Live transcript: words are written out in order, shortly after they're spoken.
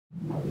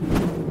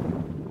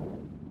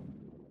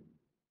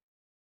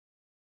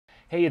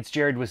Hey, it's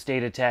Jared with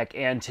Data Tech,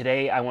 and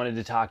today I wanted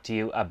to talk to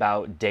you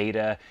about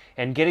data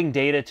and getting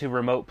data to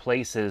remote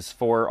places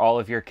for all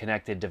of your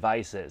connected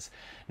devices.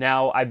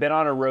 Now, I've been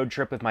on a road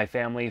trip with my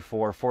family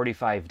for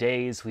 45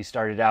 days. We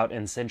started out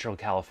in Central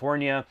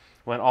California,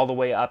 went all the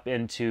way up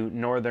into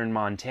northern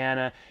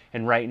Montana,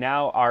 and right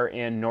now are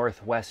in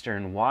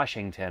northwestern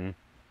Washington.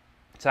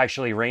 It's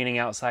actually raining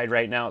outside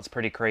right now. It's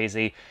pretty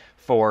crazy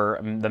for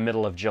the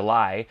middle of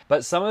July.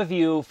 But some of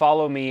you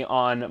follow me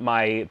on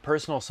my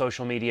personal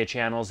social media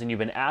channels and you've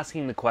been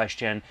asking the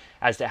question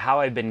as to how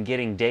I've been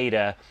getting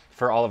data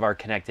for all of our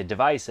connected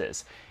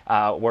devices.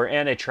 We're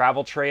in a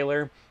travel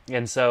trailer,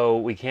 and so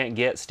we can't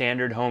get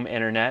standard home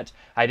internet.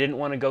 I didn't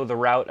want to go the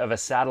route of a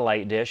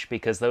satellite dish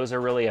because those are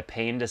really a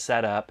pain to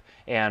set up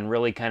and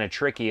really kind of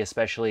tricky,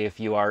 especially if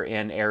you are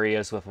in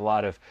areas with a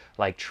lot of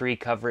like tree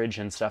coverage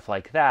and stuff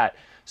like that.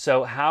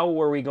 So how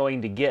were we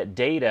going to get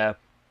data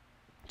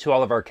to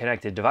all of our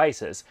connected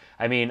devices?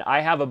 I mean, I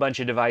have a bunch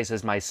of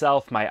devices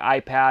myself, my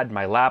iPad,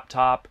 my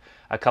laptop,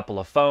 a couple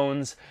of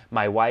phones.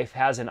 My wife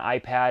has an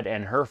iPad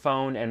and her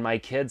phone, and my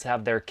kids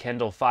have their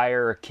Kindle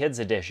Fire Kids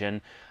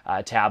Edition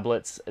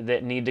tablets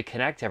that need to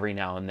connect every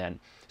now and then.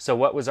 So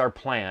what was our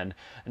plan?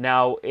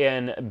 Now,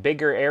 in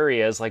bigger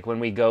areas, like when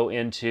we go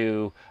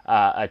into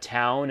a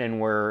town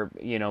and we're,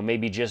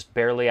 maybe just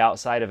barely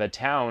outside of a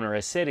town or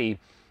a city,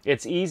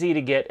 it's easy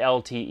to get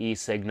LTE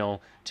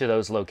signal to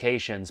those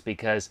locations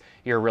because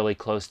you're really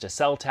close to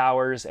cell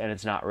towers and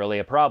it's not really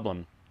a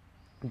problem.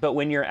 But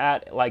when you're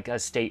at like a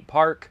state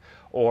park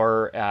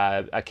or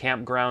a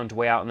campground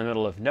way out in the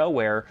middle of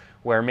nowhere,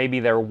 where maybe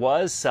there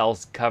was cell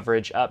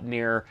coverage up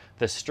near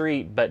the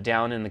street, but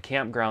down in the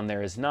campground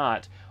there is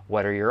not,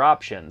 what are your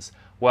options?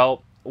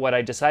 Well, what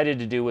I decided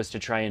to do was to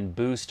try and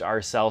boost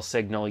our cell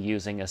signal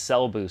using a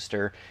cell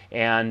booster,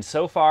 and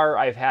so far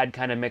I've had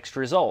kind of mixed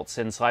results,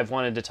 and so I've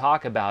wanted to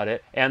talk about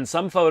it. And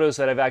some photos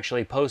that I've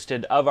actually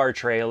posted of our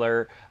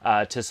trailer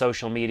to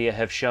social media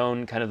have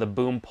shown kind of the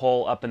boom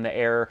pole up in the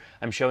air.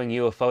 I'm showing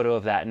you a photo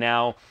of that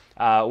now.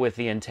 With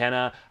the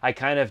antenna. I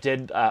kind of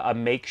did a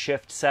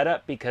makeshift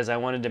setup because I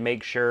wanted to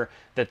make sure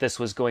that this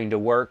was going to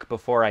work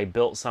before I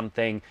built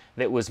something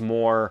that was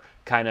more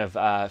kind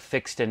of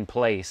fixed in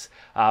place.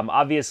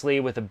 Obviously,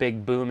 with a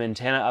big boom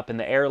antenna up in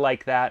the air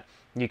like that,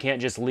 you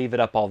can't just leave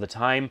it up all the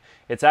time.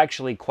 It's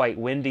actually quite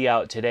windy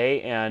out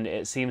today, and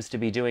it seems to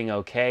be doing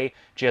okay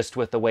just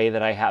with the way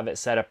that I have it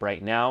set up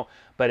right now.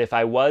 But if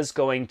I was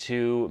going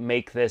to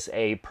make this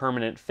a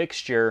permanent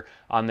fixture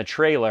on the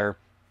trailer,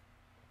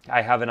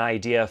 I have an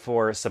idea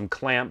for some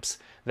clamps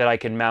that I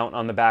can mount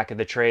on the back of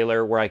the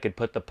trailer where I could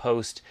put the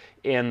post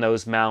in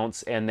those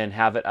mounts and then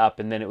have it up,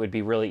 and then it would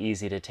be really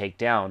easy to take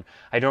down.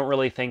 I don't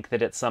really think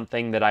that it's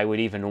something that I would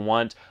even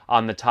want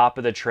on the top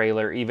of the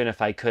trailer, even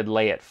if I could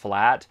lay it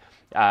flat.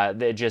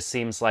 It just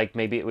seems like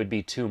maybe it would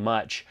be too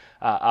much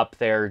up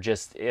there.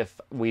 Just if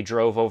we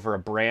drove over a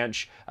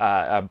branch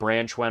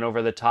went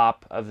over the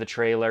top of the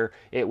trailer,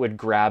 it would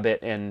grab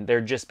it, and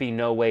there'd just be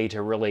no way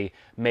to really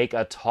make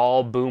a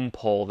tall boom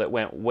pole that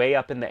went way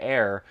up in the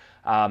air,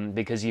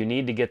 because you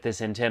need to get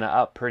this antenna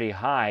up pretty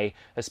high,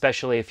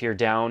 especially if you're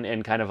down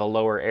in kind of a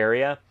lower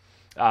area.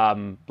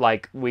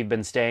 Like we've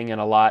been staying in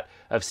a lot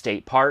of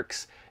state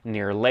parks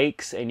near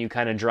lakes, and you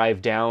kind of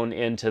drive down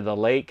into the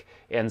lake,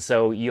 and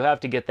so you have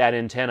to get that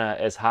antenna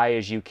as high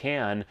as you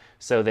can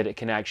so that it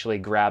can actually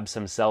grab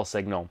some cell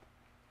signal.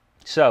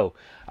 So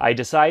I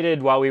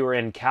decided while we were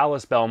in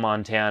Kalispell,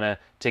 Montana,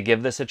 to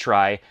give this a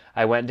try.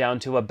 I went down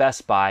to a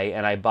Best Buy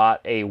and I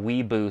bought a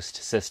weBoost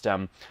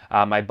system.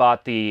 I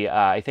bought the,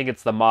 I think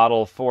it's the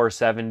model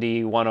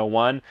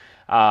 470-101.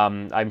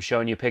 I'm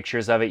showing you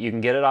pictures of it. You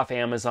can get it off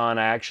Amazon.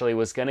 I actually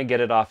was going to get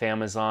it off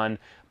Amazon,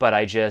 but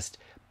I just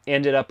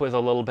ended up with a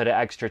little bit of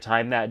extra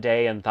time that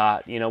day and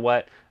thought, you know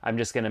what, I'm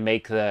just going to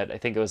make the, I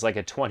think it was like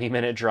a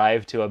 20-minute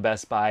drive to a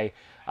Best Buy.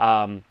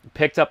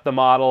 Picked up the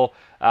model,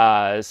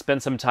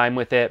 spent some time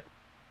with it,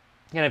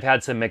 and I've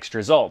had some mixed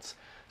results.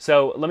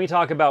 So let me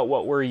talk about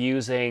what we're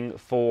using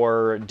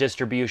for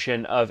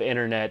distribution of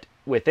internet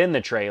within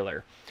the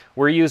trailer.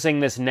 We're using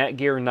this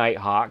Netgear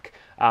Nighthawk.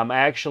 I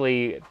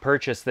actually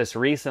purchased this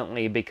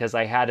recently because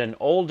I had an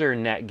older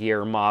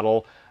Netgear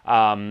model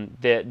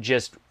that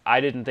just I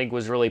didn't think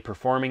was really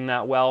performing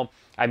that well.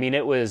 I mean,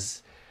 it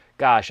was,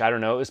 gosh, I don't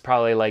know, it was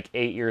probably like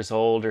 8 years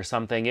old or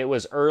something. It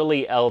was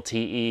early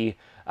LTE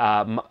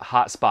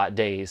hotspot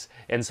days,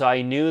 and so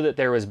I knew that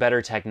there was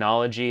better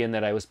technology and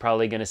that I was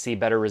probably going to see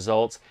better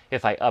results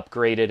if I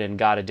upgraded and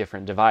got a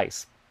different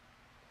device.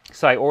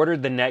 So I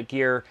ordered the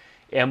Netgear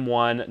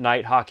M1,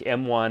 Nighthawk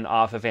M1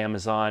 off of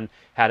Amazon,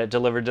 had it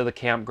delivered to the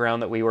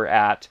campground that we were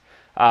at,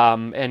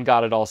 and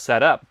got it all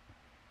set up.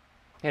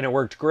 And it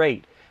worked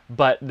great.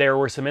 But there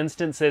were some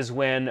instances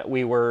when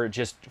we were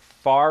just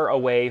far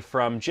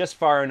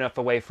enough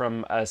away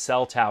from a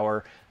cell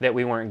tower that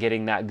we weren't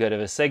getting that good of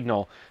a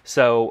signal.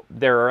 So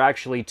there are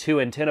actually two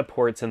antenna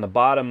ports in the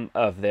bottom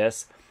of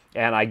this,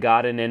 and I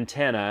got an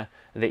antenna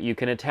that you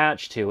can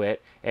attach to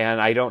it,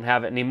 and I don't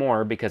have it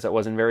anymore because it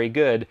wasn't very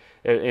good.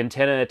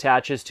 Antenna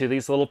attaches to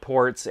these little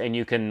ports, and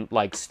you can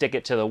like stick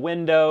it to the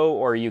window,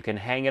 or you can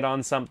hang it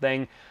on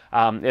something.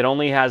 It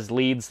only has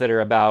leads that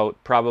are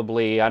about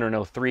probably, I don't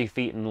know, 3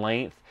 feet in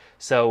length,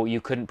 so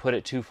you couldn't put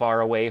it too far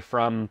away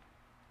from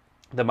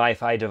the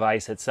MiFi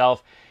device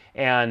itself.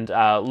 And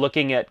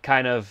looking at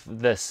kind of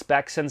the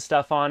specs and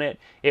stuff on it,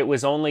 it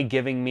was only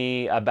giving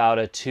me about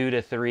a 2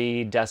 to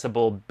 3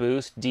 decibel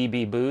boost,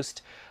 dB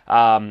boost,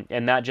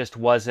 and that just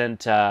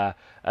wasn't a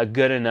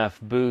good enough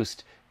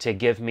boost to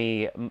give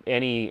me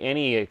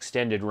any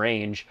extended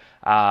range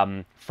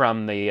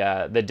from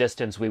the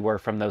distance we were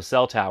from those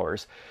cell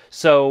towers.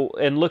 So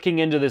in looking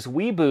into this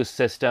weBoost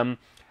system,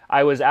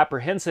 I was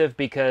apprehensive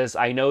because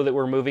I know that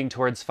we're moving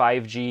towards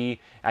 5G.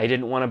 I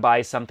didn't want to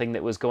buy something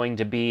that was going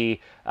to be,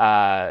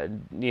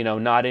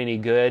 not any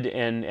good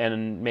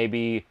in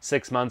maybe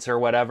 6 months or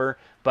whatever.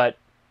 But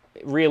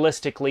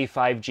realistically,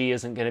 5G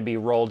isn't going to be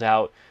rolled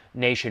out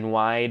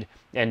nationwide,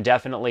 and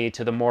definitely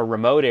to the more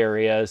remote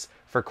areas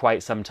for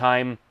quite some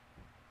time.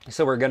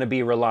 So we're going to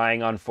be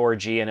relying on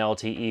 4G and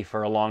LTE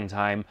for a long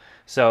time.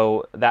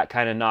 So that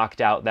kind of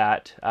knocked out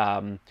that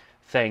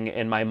thing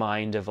in my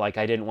mind of like,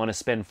 I didn't want to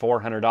spend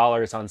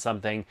 $400 on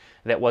something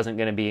that wasn't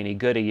going to be any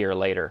good a year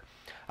later.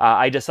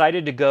 I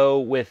decided to go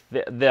with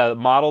the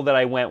model that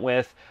I went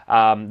with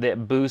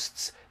that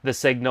boosts the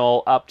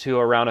signal up to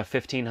around a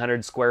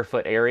 1,500 square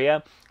foot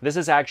area. This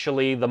is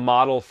actually the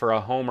model for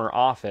a home or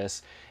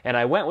office, and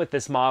I went with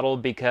this model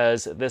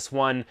because this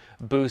one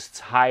boosts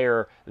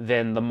higher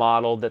than the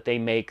model that they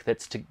make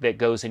that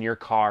goes in your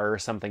car or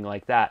something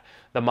like that.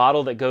 The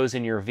model that goes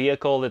in your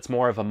vehicle, that's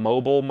more of a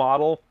mobile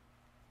model,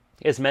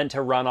 is meant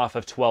to run off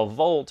of 12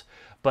 volt,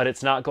 but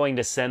it's not going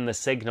to send the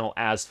signal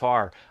as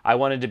far. I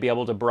wanted to be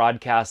able to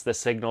broadcast the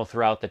signal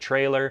throughout the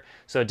trailer,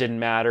 so it didn't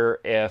matter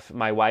if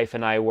my wife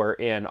and I were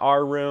in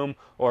our room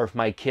or if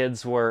my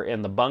kids were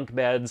in the bunk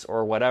beds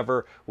or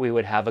whatever, we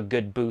would have a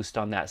good boost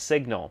on that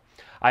signal.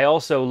 I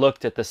also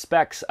looked at the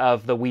specs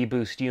of the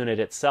weBoost unit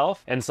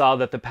itself and saw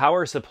that the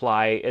power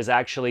supply is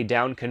actually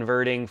down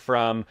converting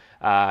from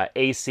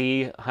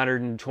AC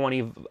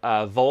 120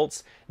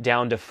 volts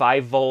down to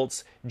 5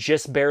 volts,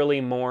 just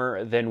barely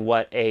more than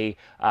what a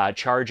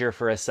charger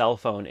for a cell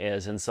phone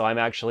is. And so I'm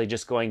actually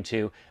just going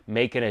to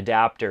make an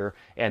adapter,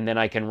 and then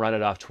I can run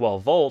it off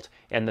 12 volt,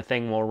 and the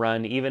thing will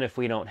run even if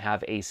we don't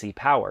have AC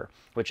power,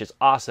 which is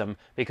awesome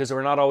because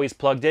we're not always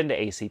plugged into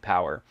AC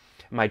power.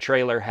 My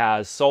trailer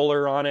has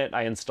solar on it.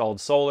 I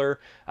installed solar.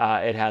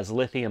 It has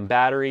lithium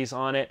batteries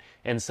on it.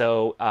 And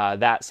so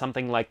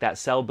something like that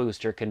cell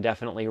booster can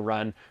definitely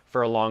run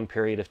for a long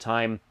period of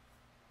time.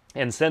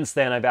 And since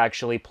then, I've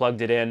actually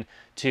plugged it in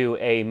to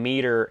a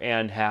meter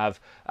and have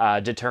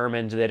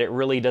determined that it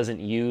really doesn't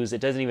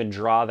even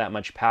draw that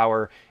much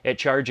power. It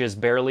charges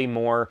barely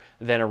more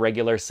than a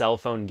regular cell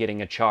phone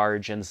getting a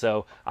charge. And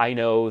so I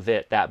know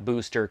that that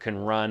booster can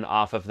run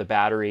off of the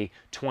battery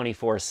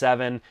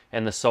 24/7,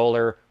 and the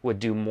solar would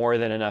do more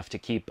than enough to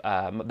keep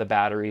the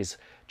batteries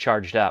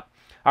charged up.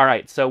 All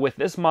right, so with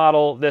this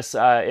model, this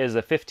is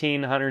a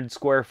 1,500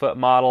 square foot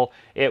model.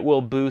 It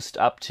will boost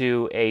up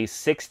to a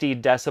 60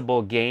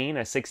 decibel gain,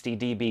 a 60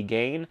 dB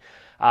gain.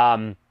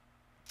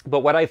 But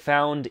what I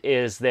found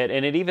is that,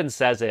 and it even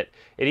says it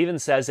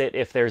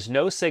if there's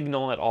no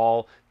signal at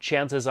all,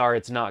 chances are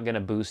it's not going to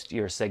boost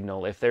your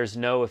signal. If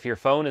your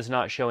phone is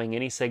not showing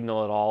any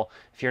signal at all,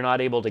 if you're not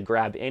able to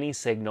grab any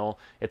signal,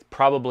 it's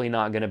probably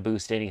not going to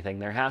boost anything.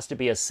 There has to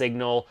be a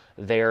signal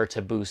there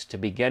to boost to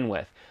begin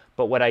with.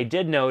 But what I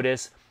did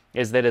notice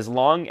is that as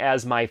long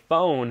as my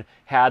phone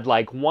had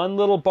like one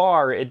little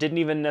bar, it didn't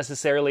even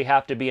necessarily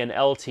have to be an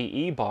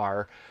LTE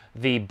bar,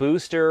 the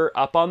booster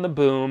up on the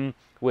boom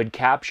would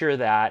capture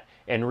that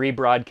and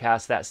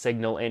rebroadcast that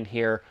signal in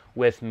here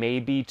with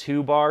maybe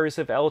 2 bars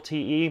of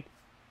LTE,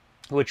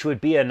 which would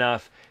be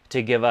enough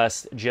to give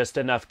us just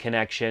enough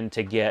connection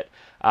to get,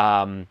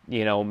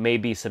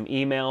 maybe some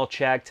email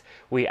checked.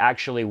 We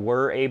actually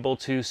were able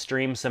to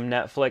stream some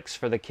Netflix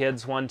for the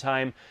kids one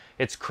time.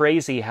 It's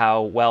crazy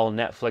how well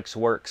Netflix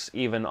works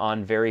even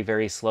on very,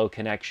 very slow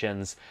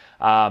connections.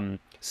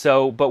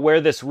 But where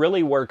this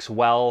really works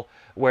well,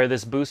 where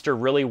this booster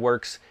really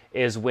works,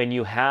 is when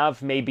you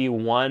have maybe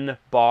 1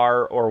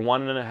 bar or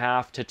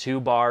 1.5 to 2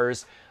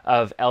 bars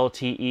of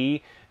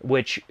LTE,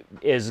 which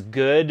is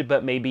good,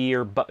 but maybe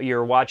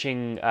you're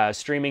watching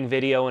streaming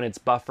video and it's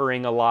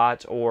buffering a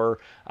lot, or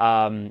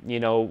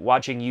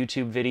watching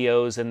YouTube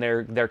videos and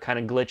they're kind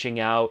of glitching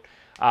out.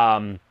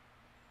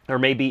 Or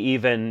maybe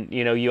even,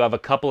 you have a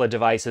couple of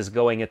devices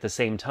going at the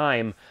same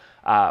time.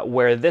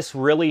 Where this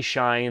really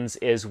shines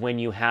is when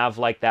you have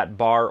like that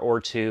bar or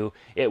 2.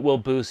 It will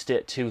boost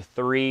it to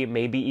 3,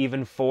 maybe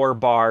even 4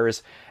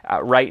 bars.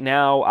 Right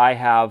now I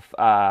have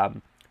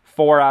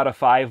 4 out of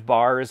 5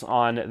 bars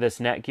on this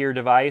Netgear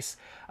device.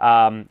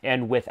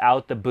 And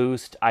without the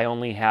boost, I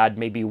only had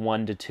maybe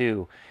 1 to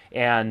 2.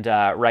 And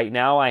right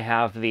now I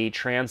have the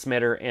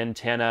transmitter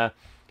antenna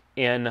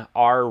in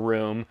our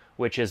room,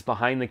 which is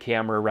behind the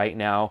camera right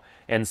now,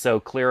 and so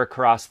clear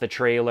across the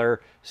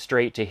trailer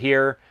straight to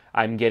here.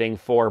 I'm getting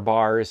 4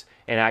 bars,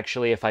 and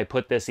actually if I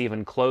put this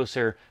even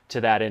closer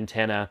to that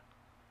antenna,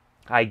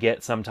 I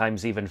get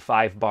sometimes even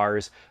 5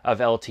 bars of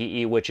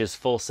LTE, which is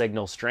full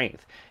signal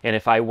strength. And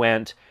if I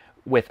went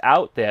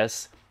without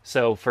this,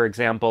 so for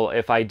example,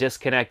 if I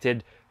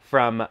disconnected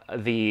from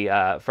the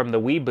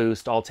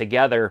weBoost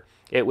altogether,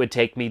 it would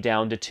take me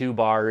down to 2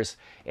 bars,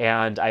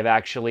 and I've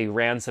actually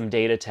ran some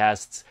data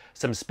tests,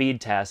 some speed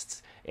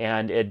tests,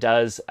 and it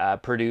does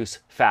produce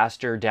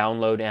faster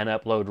download and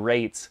upload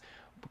rates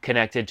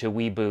connected to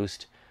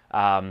weBoost,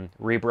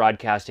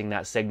 rebroadcasting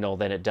that signal,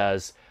 than it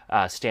does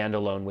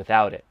standalone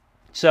without it.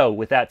 So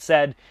with that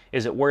said,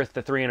 is it worth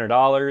the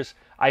 $300?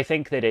 I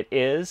think that it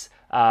is,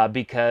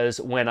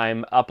 because when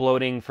I'm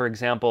uploading, for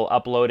example,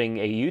 uploading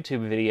a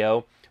YouTube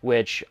video,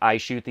 which I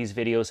shoot these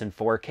videos in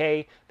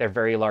 4K. They're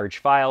very large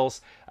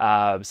files.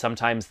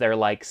 Sometimes they're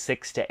like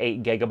 6 to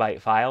 8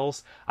 gigabyte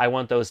files. I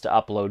want those to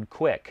upload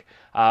quick.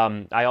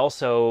 I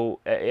also,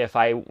 if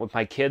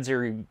my kids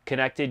are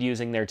connected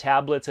using their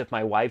tablets, if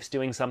my wife's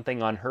doing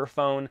something on her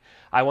phone,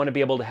 I want to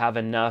be able to have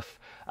enough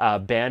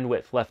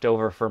bandwidth left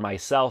over for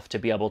myself to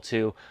be able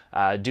to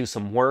do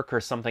some work or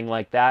something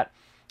like that.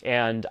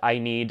 And I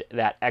need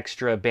that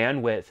extra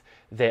bandwidth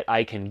that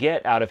I can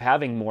get out of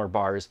having more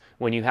bars.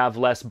 When you have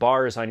less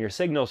bars on your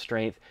signal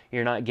strength,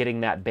 you're not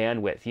getting that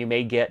bandwidth. You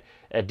may get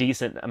a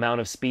decent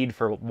amount of speed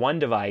for one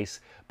device,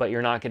 but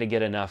you're not going to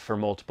get enough for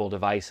multiple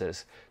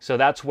devices. So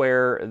that's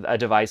where a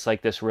device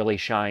like this really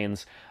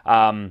shines.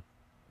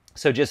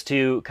 So just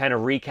to kind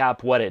of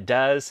recap what it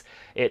does,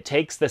 it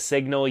takes the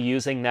signal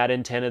using that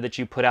antenna that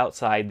you put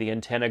outside. The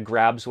antenna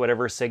grabs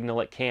whatever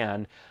signal it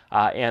can,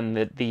 and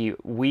the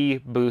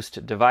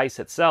weBoost device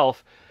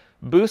itself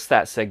boosts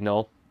that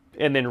signal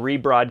and then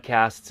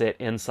rebroadcasts it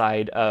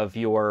inside of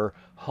your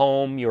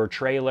home, your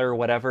trailer,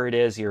 whatever it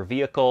is, your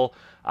vehicle.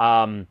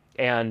 And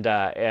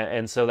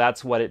so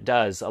that's what it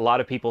does. A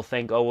lot of people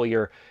think, oh,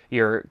 well,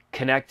 you're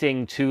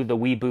connecting to the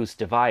weBoost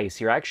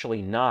device. You're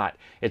actually not.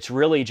 It's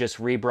really just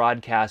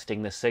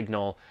rebroadcasting the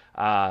signal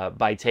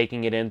by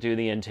taking it in through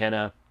the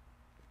antenna,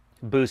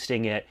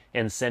 boosting it,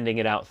 and sending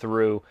it out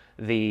through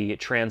the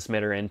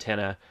transmitter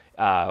antenna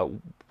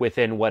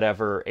within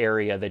whatever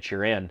area that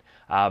you're in.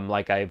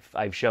 Like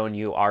I've shown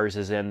you, ours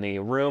is in the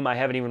room. I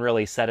haven't even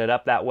really set it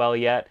up that well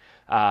yet.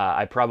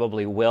 I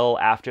probably will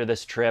after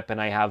this trip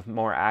and I have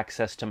more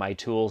access to my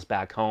tools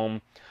back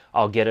home.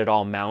 I'll get it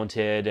all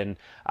mounted, and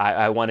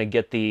I want to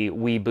get the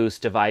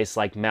weBoost device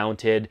like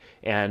mounted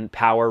and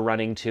power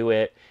running to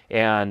it,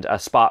 and a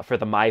spot for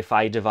the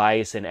MiFi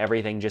device, and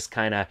everything, just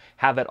kind of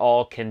have it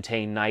all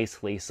contained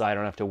nicely so I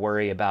don't have to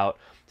worry about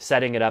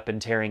setting it up and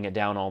tearing it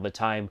down all the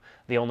time.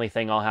 The only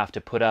thing I'll have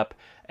to put up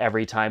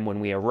every time when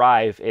we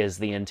arrive is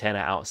the antenna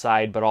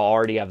outside, but I'll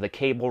already have the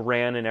cable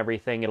ran and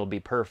everything. It'll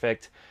be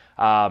perfect.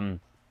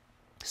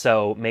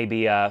 So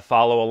maybe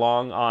follow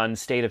along on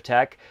State of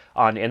Tech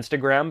on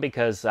Instagram,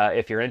 because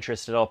if you're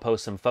interested, I'll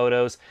post some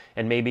photos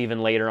and maybe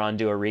even later on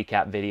do a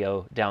recap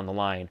video down the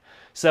line.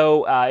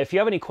 So if you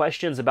have any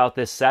questions about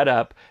this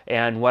setup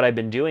and what I've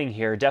been doing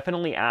here,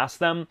 definitely ask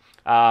them.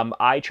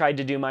 I tried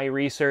to do my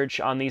research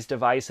on these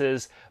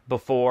devices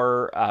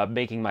before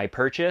making my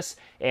purchase,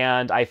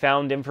 and I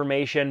found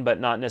information, but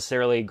not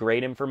necessarily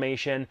great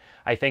information.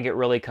 I think it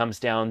really comes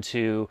down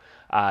to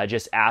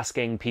just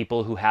asking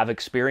people who have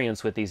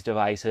experience with these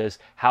devices,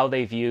 how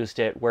they've used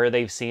it, where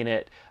they've seen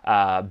it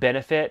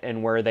benefit,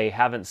 and where they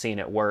haven't seen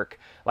it work.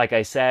 Like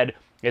I said,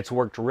 it's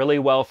worked really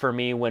well for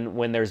me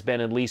when there's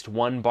been at least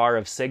 1 bar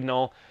of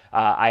signal.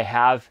 I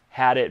have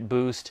had it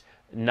boost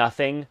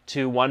nothing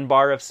to 1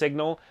 bar of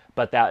signal,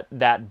 but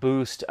that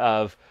boost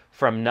of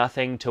from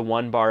nothing to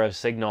 1 bar of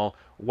signal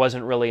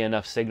wasn't really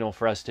enough signal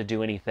for us to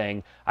do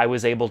anything. I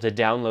was able to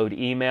download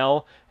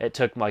email. It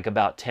took like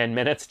about 10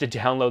 minutes to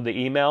download the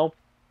email.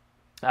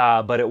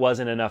 But it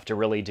wasn't enough to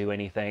really do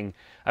anything.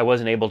 I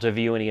wasn't able to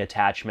view any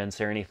attachments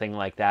or anything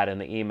like that in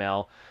the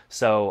email.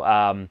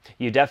 So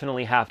you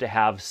definitely have to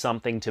have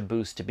something to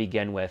boost to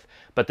begin with.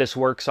 But this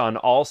works on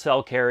all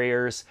cell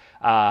carriers.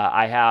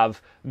 I have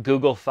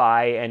Google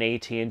Fi and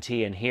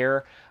AT&T in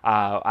here.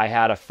 I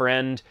had a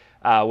friend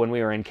when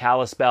we were in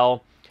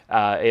Kalispell.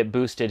 It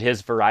boosted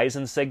his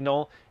Verizon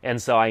signal,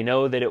 and so I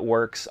know that it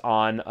works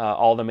on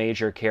all the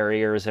major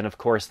carriers, and of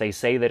course they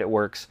say that it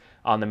works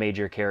on the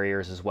major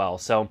carriers as well.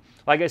 So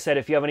like I said,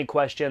 if you have any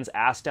questions,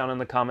 ask down in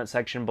the comment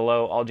section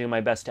below. I'll do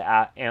my best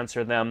to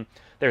answer them.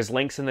 There's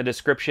links in the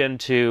description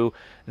to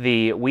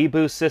the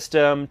weBoost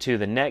system, to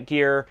the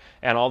Netgear,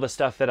 and all the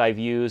stuff that I've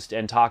used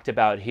and talked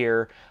about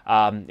here.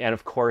 And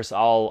of course,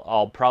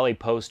 I'll probably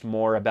post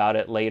more about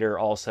it later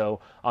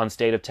also on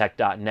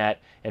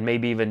stateoftech.net, and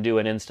maybe even do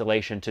an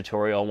installation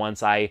tutorial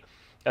once I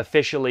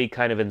officially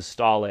kind of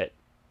install it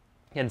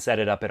and set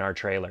it up in our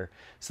trailer.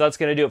 So that's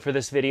going to do it for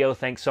this video.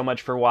 Thanks so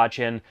much for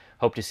watching.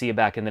 Hope to see you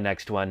back in the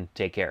next one.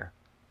 Take care.